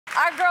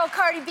Our girl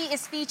Cardi B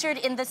is featured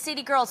in the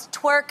City Girls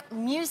Twerk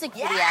music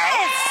video.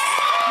 Yes!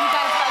 You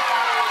guys like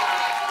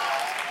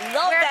that?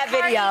 Love that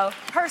video.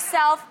 Cardi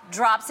herself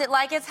drops it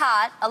like it's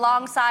hot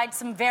alongside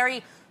some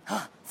very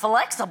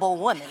flexible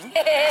women.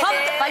 If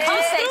I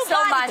do say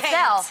so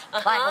myself.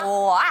 Like,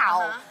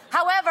 wow.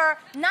 However,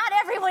 not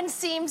everyone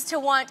seems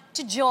to want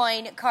to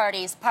join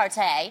Cardi's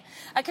party.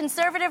 A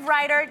conservative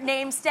writer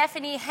named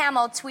Stephanie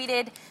Hamill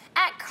tweeted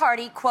at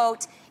Cardi,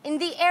 quote, "In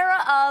the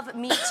era of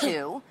Me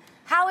Too,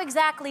 how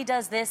exactly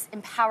does this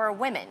empower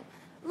women?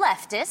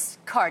 Leftist,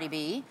 Cardi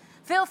B,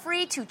 feel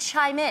free to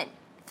chime in.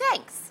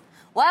 Thanks."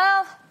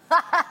 Well,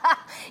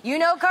 you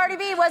know Cardi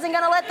B wasn't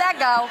gonna let that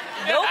go.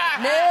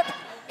 Nope.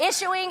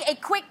 Issuing a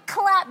quick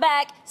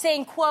clapback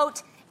saying,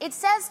 quote, "It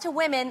says to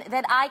women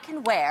that I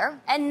can wear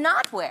and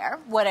not wear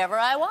whatever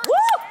I want. Woo!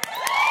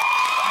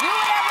 Do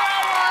whatever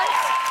I want.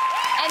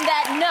 And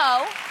that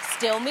no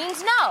still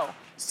means no.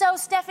 So,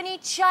 Stephanie,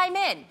 chime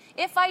in.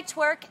 If I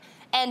twerk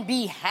and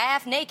be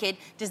half naked,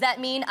 does that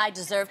mean I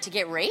deserve to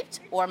get raped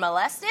or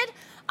molested?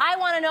 I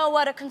want to know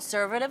what a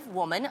conservative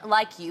woman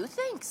like you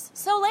thinks.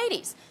 So,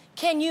 ladies,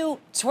 can you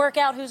twerk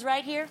out who's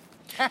right here?"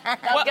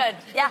 That was good.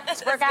 Yeah,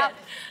 twerk out.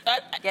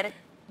 Get it?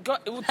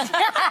 The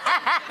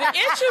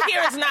issue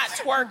here is not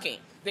twerking.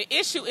 The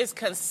issue is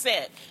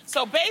consent.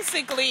 So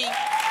basically...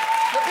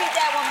 Repeat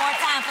that one more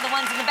time for the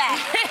ones in the back.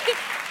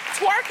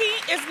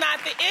 Twerking is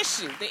not the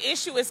issue. The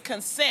issue is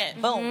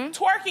consent. Boom.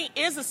 Twerking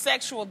is a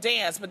sexual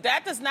dance, but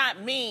that does not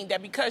mean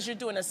that because you're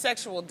doing a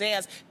sexual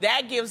dance,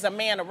 that gives a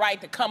man a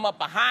right to come up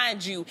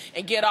behind you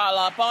and get all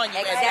up on you.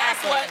 Exactly. And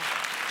that's what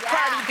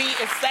Cardi B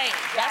is saying.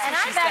 That's and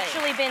what she's I've saying.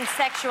 actually been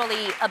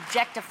sexually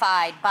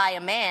objectified by a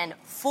man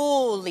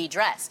fully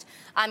dressed.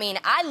 I mean,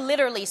 I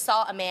literally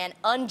saw a man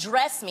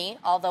undress me,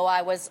 although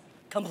I was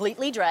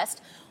completely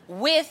dressed,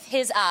 with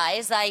his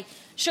eyes. I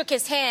shook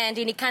his hand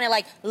and he kind of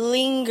like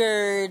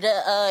lingered,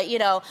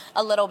 a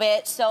little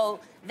bit.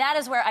 So that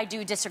is where I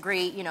do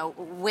disagree,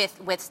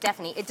 with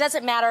Stephanie. It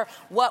doesn't matter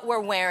what we're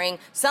wearing.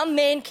 Some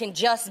men can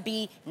just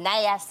be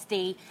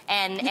nasty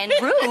and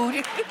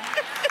rude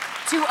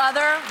to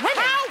other women.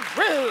 How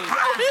rude.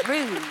 How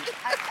rude.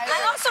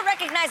 I also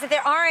recognize that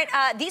there aren't,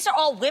 these are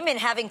all women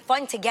having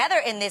fun together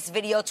in this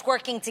video,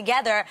 twerking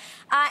together.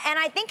 And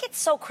I think it's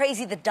so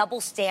crazy, the double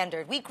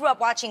standard. We grew up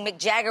watching Mick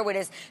Jagger with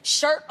his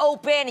shirt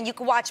open, and you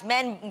could watch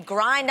men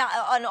grind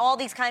on all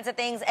these kinds of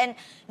things. And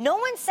no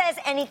one says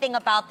anything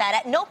about that.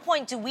 At no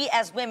point do we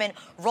as women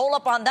roll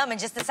up on them and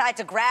just decide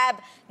to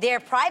grab their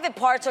private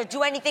parts or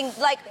do anything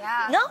like,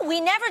 no,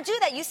 we never do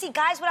that. You see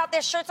guys without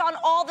their shirts on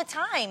all the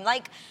time.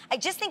 Like, I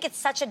just think it's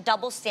such a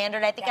double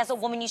standard. I think as a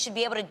woman, you should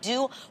be able to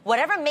do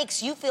whatever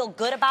makes you feel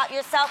good about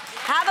yourself,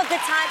 have a good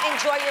time,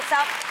 enjoy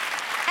yourself.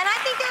 And I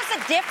think there's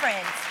a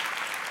difference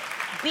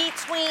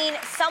between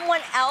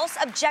someone else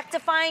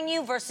objectifying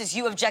you versus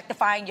you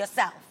objectifying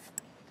yourself.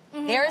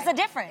 There is a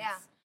difference.